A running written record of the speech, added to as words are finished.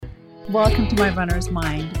Welcome to My Runner's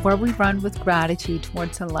Mind, where we run with gratitude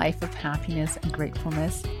towards a life of happiness and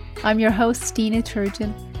gratefulness. I'm your host, Stina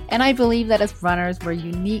Turgeon, and I believe that as runners, we're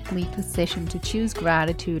uniquely positioned to choose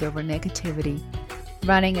gratitude over negativity.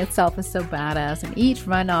 Running itself is so badass, and each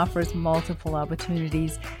run offers multiple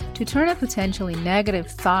opportunities to turn a potentially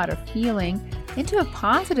negative thought or feeling into a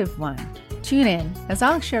positive one. Tune in as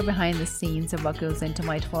I'll share behind the scenes of what goes into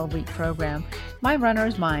my 12-week program, My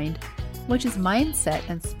Runner's Mind, which is mindset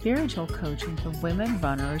and spiritual coaching for women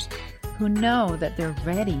runners who know that they're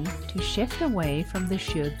ready to shift away from the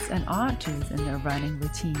shoulds and ought tos in their running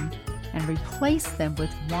routine and replace them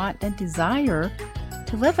with want and desire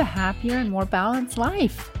to live a happier and more balanced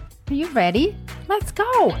life. Are you ready? Let's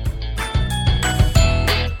go!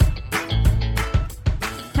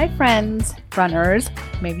 Hi friends, runners.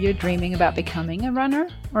 Maybe you're dreaming about becoming a runner,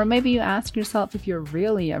 or maybe you ask yourself if you're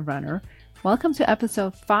really a runner. Welcome to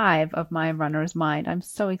episode 5 of My Runner's Mind. I'm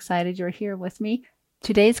so excited you're here with me.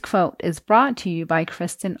 Today's quote is brought to you by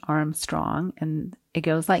Kristen Armstrong, and it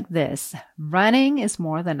goes like this: running is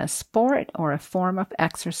more than a sport or a form of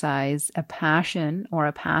exercise, a passion or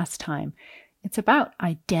a pastime. It's about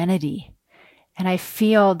identity. And I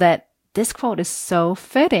feel that this quote is so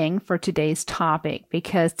fitting for today's topic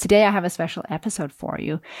because today I have a special episode for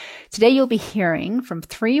you. Today you'll be hearing from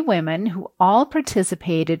 3 women who all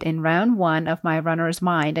participated in round 1 of My Runner's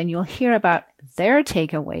Mind, and you'll hear about their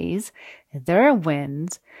takeaways, their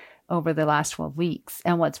wins over the last 12 weeks.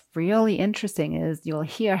 And what's really interesting is you'll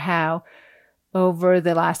hear how over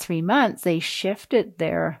the last 3 months they shifted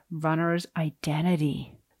their runner's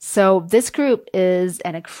identity. So this group is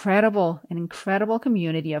an incredible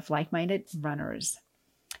community of like-minded runners.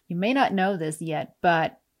 You may not know this yet,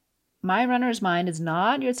 but My Runner's Mind is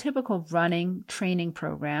not your typical running training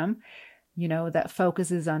program, that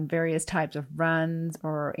focuses on various types of runs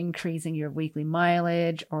or increasing your weekly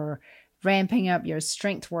mileage or ramping up your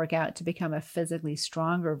strength workout to become a physically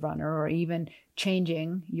stronger runner or even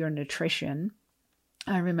changing your nutrition.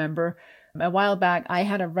 I remember a while back I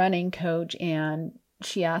had a running coach, and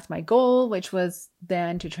she asked my goal, which was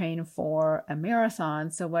then to train for a marathon.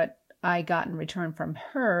 So what I got in return from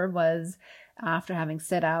her was, after having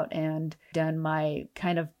set out and done my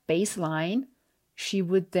kind of baseline, she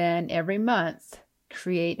would then every month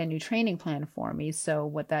create a new training plan for me. So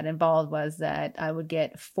what that involved was that I would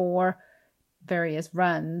get 4 various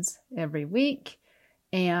runs every week,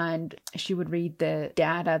 and she would read the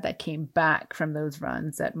data that came back from those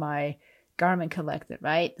runs that my Garmin collected,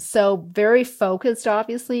 right? So very focused,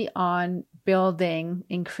 obviously, on building,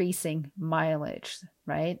 increasing mileage,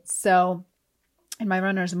 right? So in My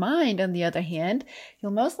Runner's Mind, on the other hand,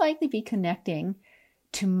 you'll most likely be connecting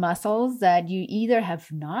to muscles that you either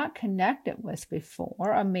have not connected with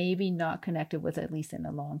before or maybe not connected with at least in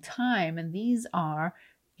a long time. And these are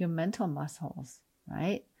your mental muscles,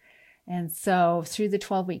 right? And so through the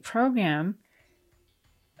 12-week program,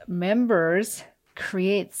 members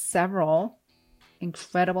create several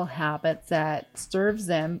incredible habits that serves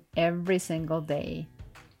them every single day,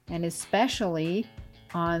 and especially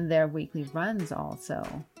on their weekly runs also.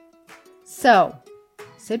 So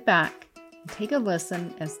sit back and take a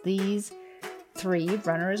listen as these 3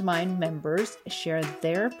 Runner's Mind members share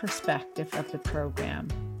their perspective of the program.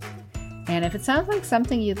 And if it sounds like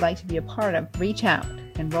something you'd like to be a part of, reach out.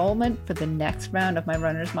 Enrollment for the next round of My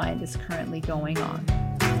Runner's Mind is currently going on.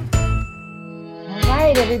 All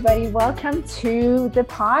right, everybody, welcome to the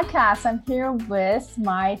podcast. I'm here with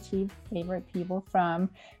my 2 favorite people from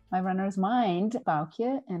My Runner's Mind,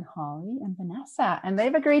 Bauke and Holly and Vanessa. And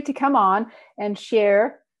they've agreed to come on and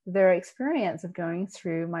share their experience of going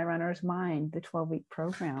through My Runner's Mind, the 12-week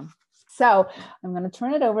program. So I'm going to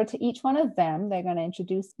turn it over to each one of them. They're going to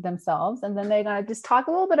introduce themselves, and then they're going to just talk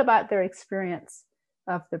a little bit about their experience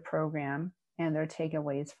of the program and their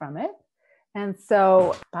takeaways from it. And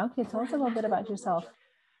so, Bauke, tell us a little bit about yourself.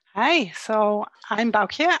 Hi, so I'm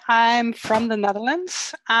Bauke. I'm from the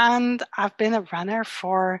Netherlands, and I've been a runner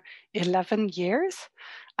for 11 years.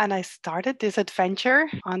 And I started this adventure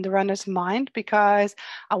on the Runner's Mind because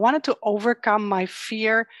I wanted to overcome my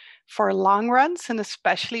fear for long runs, and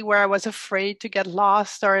especially where I was afraid to get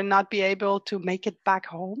lost or not be able to make it back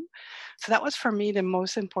home. So that was for me the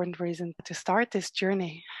most important reason to start this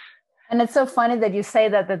journey. And it's so funny that you say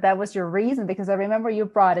that was your reason, because I remember you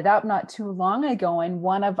brought it up not too long ago in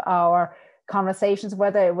one of our conversations,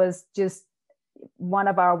 whether it was just one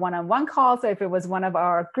of our one-on-one calls or if it was one of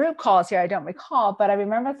our group calls here, I don't recall. But I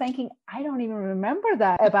remember thinking, I don't even remember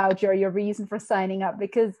that about your reason for signing up,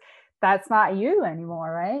 because that's not you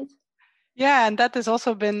anymore, right? Yeah, and that has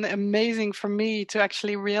also been amazing for me to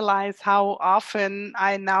actually realize how often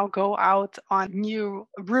I now go out on new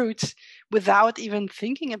routes without even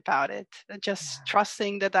thinking about it, just Yeah.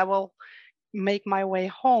 trusting that I will make my way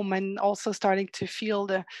home, and also starting to feel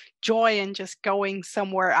the joy in just going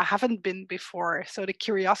somewhere I haven't been before. So the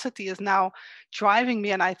curiosity is now driving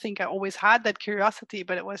me. And I think I always had that curiosity,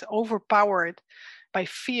 but it was overpowered by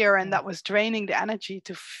fear, and Yeah. that was draining the energy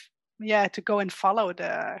to, yeah, to go and follow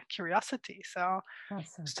the curiosity. So,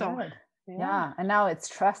 That's so so good. yeah, Yeah. And now it's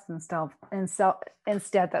trust and self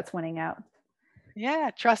instead that's winning out.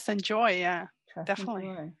 yeah, trust and joy. Yeah, Trust and definitely.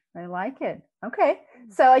 joy. I like it. Okay.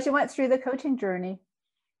 So as you went through the coaching journey,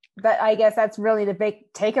 that I guess that's really the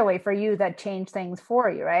big takeaway for you that changed things for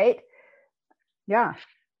you, right? Yeah.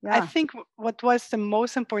 I Yeah. think what was the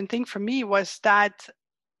most important thing for me was that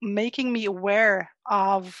making me aware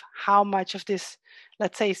of how much of this,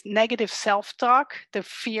 let's say, negative self talk, the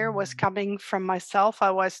fear was Mm. coming from myself.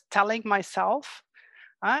 I was telling myself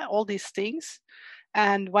all these things.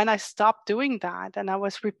 And when I stopped doing that and I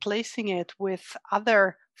was replacing it with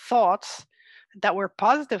other thoughts that were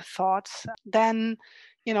positive thoughts, then,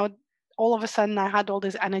 you know, all of a sudden I had all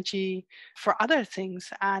this energy for other things.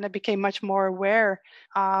 And I became much more aware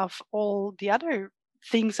of all the other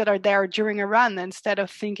things that are there during a run, instead of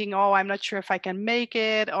thinking, oh, I'm not sure if I can make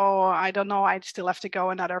it. Oh, I don't know, I still have to go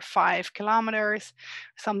another 5 kilometers,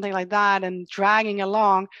 something like that, and dragging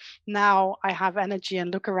along. Now I have energy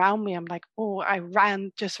and look around me. I'm like, oh,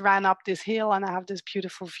 just ran up this hill and I have this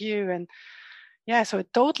beautiful view. And yeah, so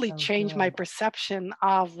it totally So changed my good. perception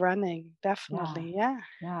of running. Yeah. Definitely. Yeah.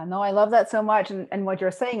 Yeah. No, I love that so much. And what you're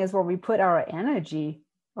saying is where we put our energy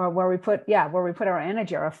or where we put our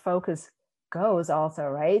energy, our focus goes also,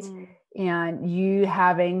 right? Mm. And you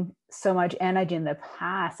having so much energy in the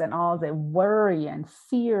past and all the worry and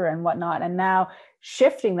fear and whatnot. And now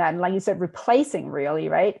shifting that. And like you said, replacing really,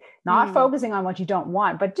 right? Not Mm. focusing on what you don't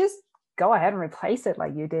want, but just go ahead and replace it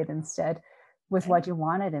like you did instead with Yeah. what you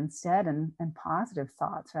wanted instead and positive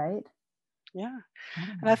thoughts, right? Yeah. And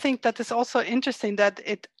I Incredible. think that is also interesting that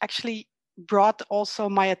it actually brought also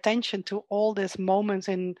my attention to all these moments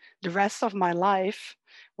in the rest of my life,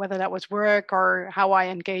 whether that was work or how I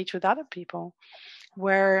engage with other people,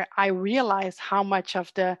 where I realized how much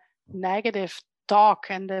of the negative talk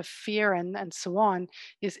and the fear and so on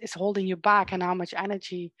is holding you back, and how much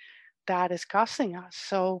energy that is costing us.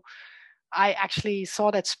 So I actually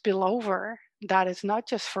saw that spill over. That is not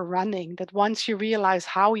just for running, that once you realize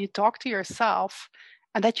how you talk to yourself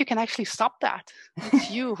and that you can actually stop that.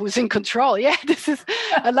 It's you who's in control. Yeah, this is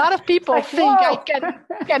a lot of It's people like, think I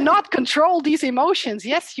whoa. cannot control these emotions.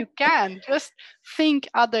 Yes, you can. Just think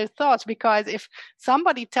other thoughts, because if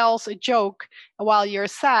somebody tells a joke while you're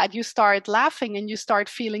sad, you start laughing and you start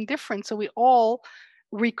feeling different. So we all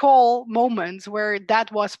recall moments where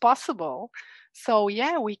that was possible. So,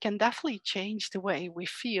 yeah, we can definitely change the way we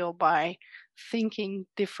feel by thinking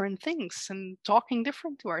different things and talking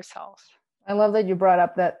different to ourselves. I love that you brought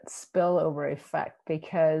up that spillover effect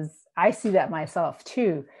because I see that myself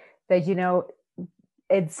too. That,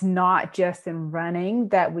 it's not just in running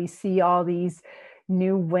that we see all these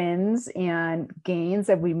new wins and gains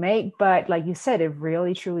that we make, but like you said, it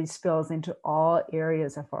really truly spills into all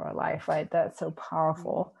areas of our life, right? That's so Mm.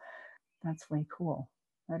 powerful. That's way cool.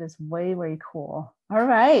 That is way, way cool. All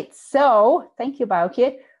right. So thank you,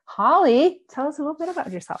 BioKit. Holly, tell us a little bit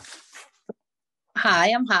about yourself.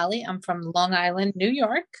 Hi, I'm Holly. I'm from Long Island, New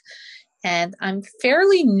York, and I'm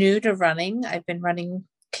fairly new to running. I've been running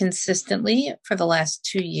consistently for the last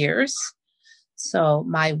 2 years. So,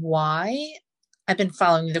 my why, I've been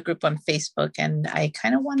following the group on Facebook, and I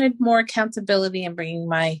kind of wanted more accountability and bringing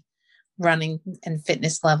my running and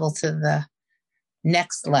fitness level to the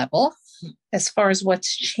next level. As far as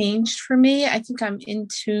what's changed for me, I think I'm in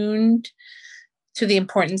tune to the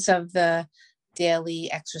importance of the daily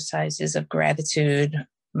exercises of gratitude,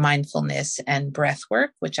 mindfulness, and breath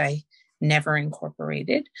work, which I never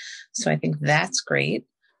incorporated. So I think that's great.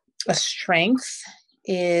 A strength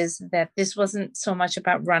is that this wasn't so much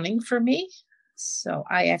about running for me. So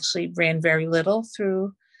I actually ran very little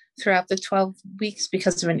throughout the 12 weeks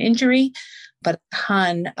because of an injury, but a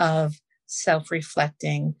ton of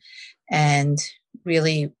self-reflecting and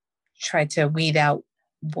really tried to weed out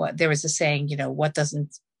what there was a saying, what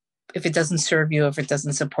doesn't, if it doesn't serve you, if it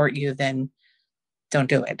doesn't support you, then don't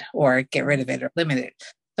do it or get rid of it or limit it.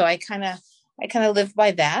 So I kind of live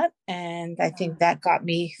by that. And I think that got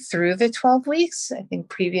me through the 12 weeks. I think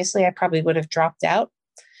previously I probably would have dropped out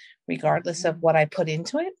regardless of what I put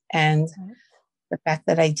into it. And the fact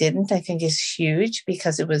that I didn't, I think is huge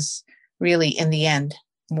because it was really in the end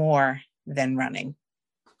more than running.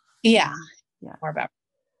 Yeah, Yeah. more about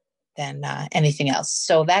than anything else.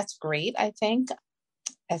 So that's great, I think.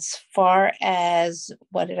 As far as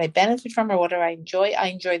what did I benefit from or what do I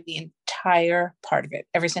enjoyed the entire part of it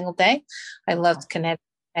every single day. I loved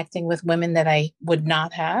connecting with women that I would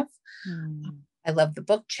not have. Mm. I love the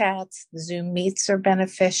book chats. The Zoom meets are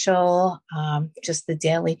beneficial. Just the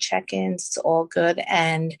daily check-ins, it's all good.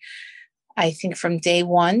 And I think from day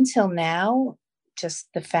one till now, just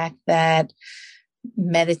the fact that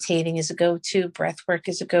meditating is a go-to, breath work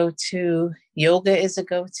is a go-to, yoga is a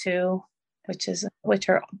go-to, which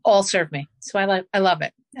are all serve me. So I love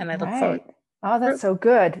it, and I look forward. Right. Oh, that's so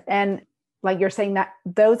good. And like you're saying that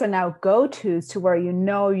those are now go-tos to where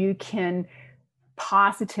you can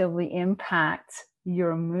positively impact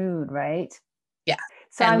your mood, right? Yeah.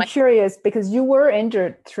 So I'm curious because you were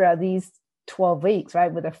injured throughout these 12 weeks,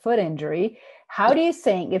 right, with a foot injury. How do you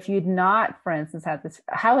think if you'd not, for instance, had this,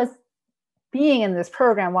 how has being in this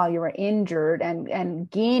program while you were injured and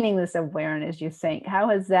gaining this awareness, you think, how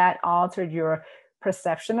has that altered your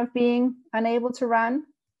perception of being unable to run?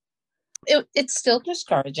 It's still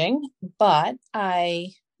discouraging, but I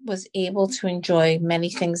was able to enjoy many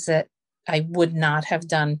things that I would not have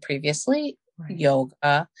done previously. Right.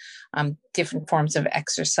 Yoga, different forms of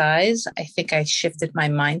exercise. I think I shifted my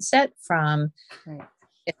mindset from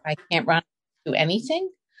if I can't run, do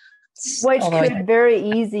anything. Which could very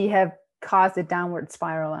easy have caused a downward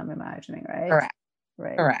spiral, I'm imagining, right? Correct.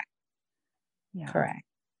 Right. Correct. Yeah. Correct.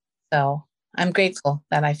 So I'm grateful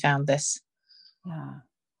that I found this. Yeah.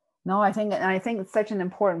 No, I think it's such an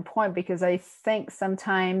important point because I think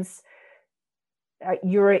sometimes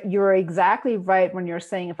you're exactly right when you're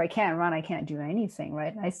saying if I can't run, I can't do anything,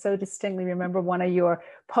 right? I so distinctly remember one of your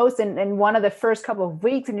posts in one of the first couple of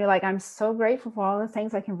weeks, and you're like, I'm so grateful for all the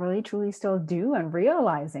things I can really truly still do, and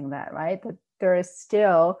realizing that, right, that there is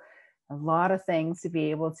still a lot of things to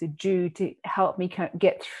be able to do to help me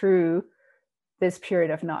get through this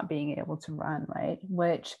period of not being able to run, right?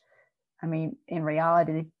 Which, I mean, in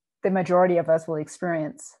reality, the majority of us will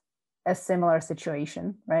experience a similar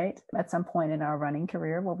situation, right? At some point in our running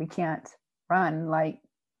career where we can't run like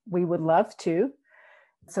we would love to.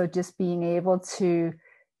 So just being able to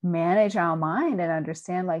manage our mind and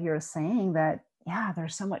understand, like you're saying, that, yeah,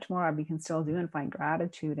 there's so much more we can still do and find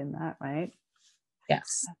gratitude in that, right?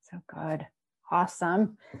 Yes. That's so good.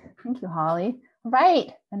 Awesome. Thank you, Holly.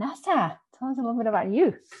 Right. Vanessa, tell us a little bit about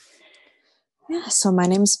you. Yeah, so my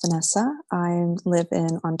name's Vanessa. I live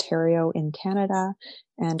in Ontario in Canada,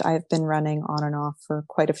 and I've been running on and off for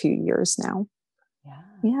quite a few years now.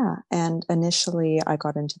 Yeah. And initially I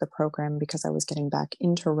got into the program because I was getting back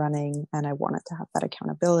into running and I wanted to have that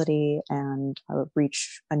accountability and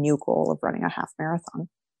reach a new goal of running a half marathon.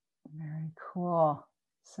 Very cool.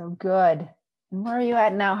 So good. And where are you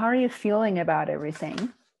at now? How are you feeling about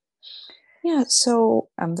everything? Yeah, so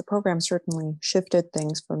the program certainly shifted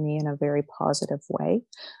things for me in a very positive way.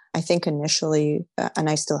 I think initially, and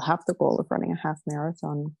I still have the goal of running a half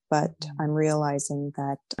marathon, but I'm realizing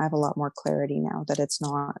that I have a lot more clarity now that it's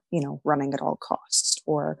not, running at all costs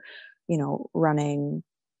or, running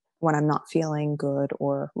when I'm not feeling good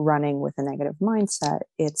or running with a negative mindset.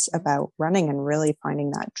 It's about running and really finding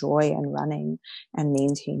that joy in running and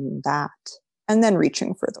maintaining that and then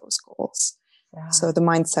reaching for those goals. Yeah. So the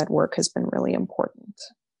mindset work has been really important.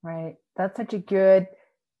 Right. That's such a good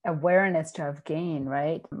awareness to have gained,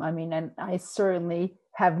 right? I mean, and I certainly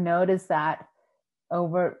have noticed that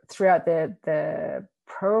throughout the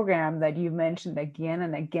program that you mentioned again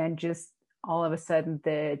and again, just all of a sudden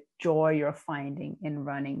the joy you're finding in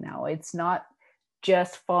running now. It's not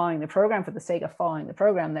just following the program for the sake of following the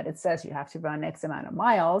program, that it says you have to run X amount of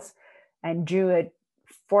miles and do it,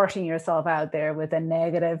 forcing yourself out there with a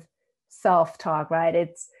negative self-talk, right?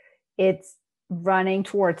 It's running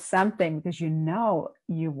towards something because you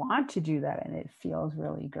want to do that and it feels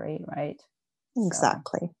really great, right?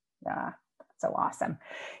 Exactly. So, yeah, so awesome.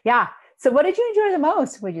 Yeah. So what did you enjoy the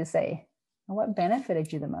most, would you say? And what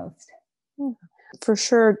benefited you the most? For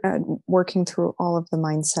sure, working through all of the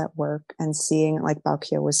mindset work and seeing, like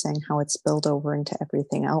Baukia was saying, how it's spilled over into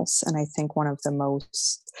everything else. And I think one of the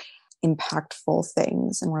most impactful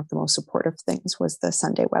things and one of the most supportive things was the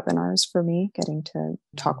Sunday webinars for me, getting to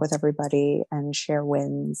talk with everybody and share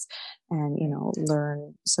wins and,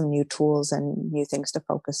 learn some new tools and new things to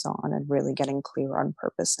focus on and really getting clear on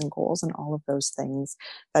purpose and goals and all of those things,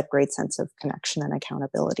 that great sense of connection and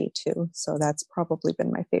accountability too. So that's probably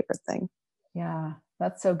been my favorite thing. Yeah,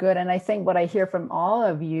 that's so good. And I think what I hear from all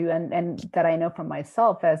of you and that I know from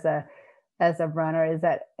myself as a runner is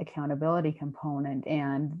that accountability component.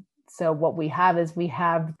 And so what we have is we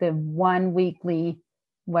have the one weekly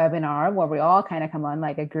webinar where we all kind of come on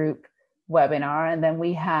like a group webinar. And then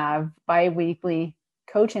we have bi-weekly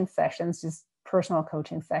coaching sessions, just personal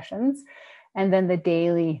coaching sessions. And then the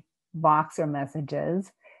daily Voxer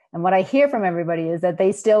messages. And what I hear from everybody is that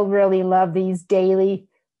they still really love these daily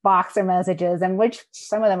Voxer messages, and which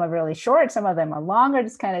some of them are really short, some of them are longer,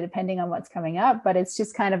 just kind of depending on what's coming up. But it's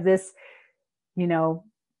just kind of this, I don't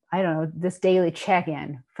know, this daily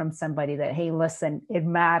check-in from somebody that, hey, listen, it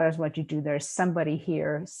matters what you do. There's somebody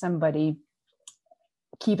here, somebody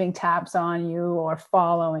keeping tabs on you or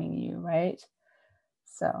following you, right?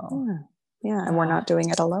 So yeah, and we're not doing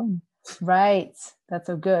it alone. Right. That's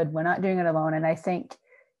so good. We're not doing it alone. And I think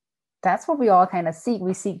that's what we all kind of seek.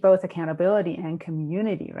 We seek both accountability and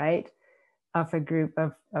community, right? Of a group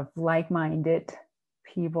of like-minded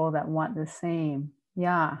people that want the same.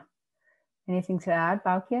 Yeah. Anything to add,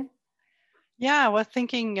 Baukje? Yeah, I was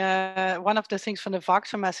thinking one of the things from the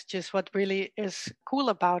Voxer messages, what really is cool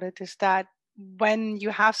about it is that when you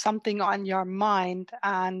have something on your mind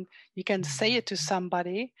and you can say it to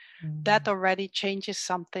somebody, that already changes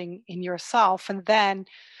something in yourself. And then,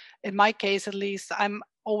 in my case at least, I'm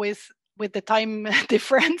always, with the time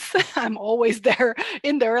difference, I'm always there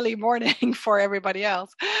in the early morning for everybody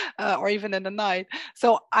else, or even in the night.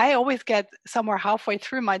 So I always get somewhere halfway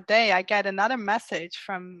through my day, I get another message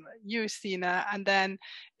from you, Stina, and then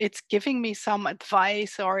it's giving me some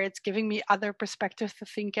advice, or it's giving me other perspectives to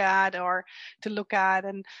think at or to look at.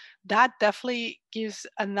 And that definitely gives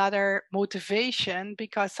another motivation,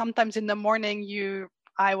 because sometimes in the morning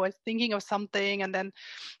I was thinking of something, and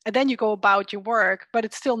then you go about your work, but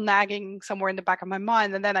it's still nagging somewhere in the back of my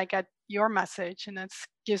mind. And then I get your message, and it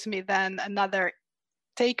gives me then another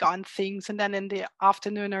take on things. And then in the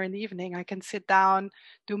afternoon or in the evening, I can sit down,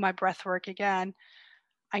 do my breath work again.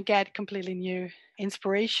 I get completely new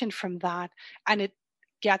inspiration from that. And it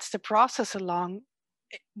gets the process along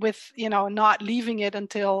with, not leaving it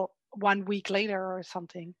until 1 week later or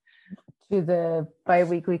something. To the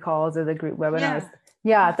bi-weekly calls or the group webinars.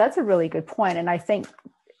 Yeah, that's a really good point. And I think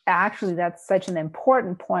actually that's such an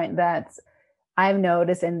important point that I've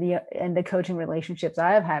noticed in the coaching relationships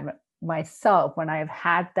I have had myself, when I've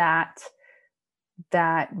had that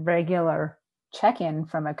regular check-in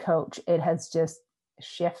from a coach, it has just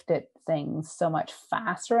shifted things so much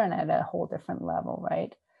faster and at a whole different level,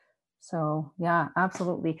 right? So yeah,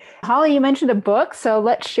 absolutely. Holly, you mentioned a book, so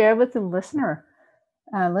let's share with the listeners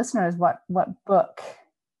what book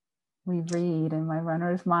we read in my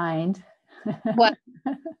runner's mind. Well,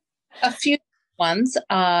 a few ones.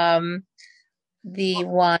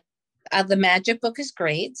 The magic book is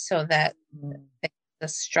great, so that the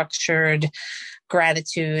structured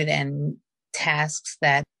gratitude and tasks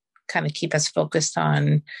that kind of keep us focused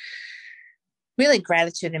on really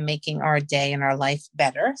gratitude and making our day and our life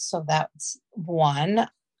better. So that's one.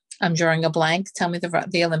 I'm drawing a blank. Tell me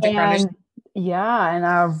the Olympic runners. Yeah, and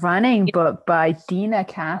our running book by Dina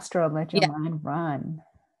Castro, Let Your Mind Run.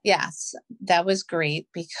 Yes, that was great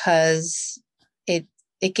because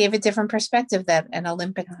it gave a different perspective, that an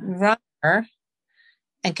Olympic runner,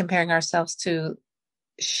 and comparing ourselves to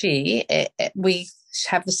we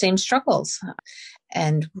have the same struggles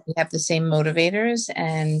and we have the same motivators,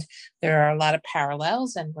 and there are a lot of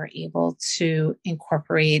parallels, and we're able to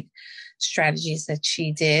incorporate strategies that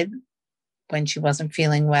she did when she wasn't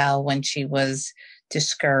feeling well, when she was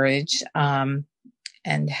discouraged,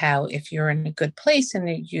 and how if you're in a good place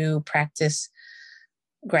and you practice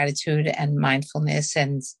gratitude and mindfulness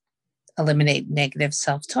and eliminate negative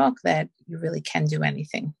self-talk, that you really can do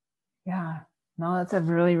anything. Yeah, no, that's a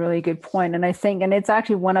really, really good point. And I think, and it's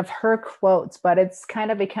actually one of her quotes, but it's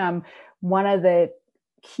kind of become one of the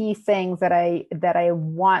key things that I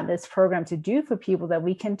want this program to do for people, that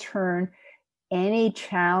we can turn any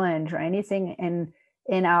challenge or anything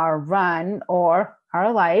in our run or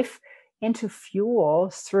our life into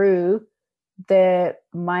fuel through the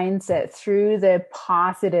mindset, through the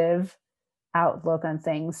positive outlook on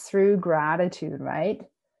things, through gratitude, right?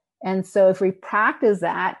 And so if we practice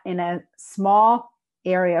that in a small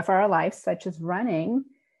area of our life, such as running,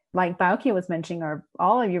 like Baukje was mentioning, or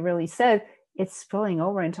all of you really said, it's spilling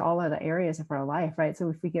over into all other areas of our life, right? So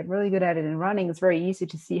if we get really good at it in running, it's very easy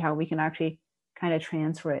to see how we can actually kind of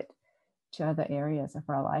transfer it to other areas of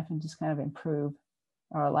our life and just kind of improve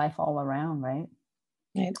our life all around, right?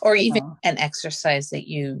 Or even an exercise that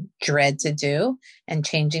you dread to do and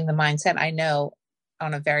changing the mindset. I know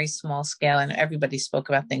on a very small scale, and everybody spoke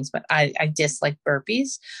about things, but I dislike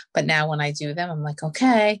burpees. But now when I do them, I'm like,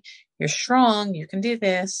 okay, you're strong, you can do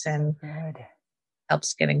this, and good.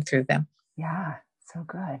 Helps getting through them. Yeah, so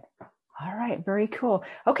good. All right, very cool.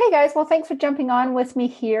 Okay, guys, well, thanks for jumping on with me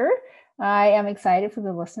here. I am excited for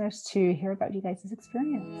the listeners to hear about you guys'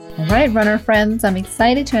 experience. All right, runner friends, I'm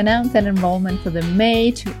excited to announce that enrollment for the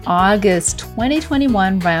May to August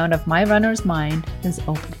 2021 round of My Runner's Mind is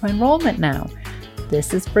open for enrollment now.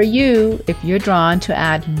 This is for you if you're drawn to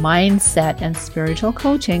add mindset and spiritual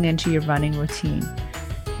coaching into your running routine.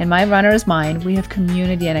 In My Runner's Mind, we have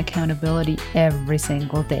community and accountability every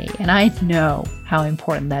single day, and I know how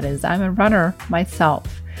important that is. I'm a runner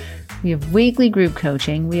myself. We have weekly group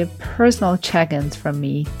coaching. We have personal check-ins from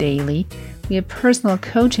me daily. We have personal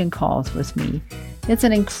coaching calls with me. It's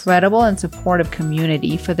an incredible and supportive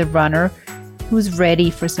community for the runner who's ready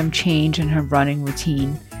for some change in her running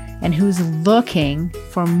routine and who's looking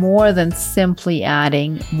for more than simply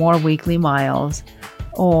adding more weekly miles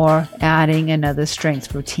or adding another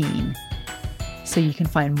strength routine. So you can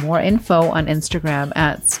find more info on Instagram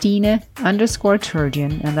at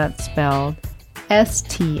Stine_Turgeon, and that's spelled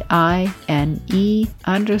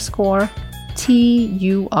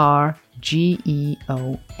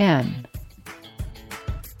STINE_TURGEON.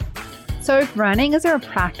 So if running is our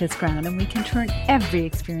practice ground and we can turn every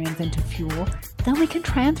experience into fuel, then we can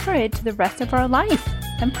transfer it to the rest of our life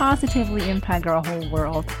and positively impact our whole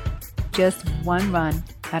world, just one run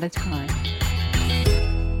at a time.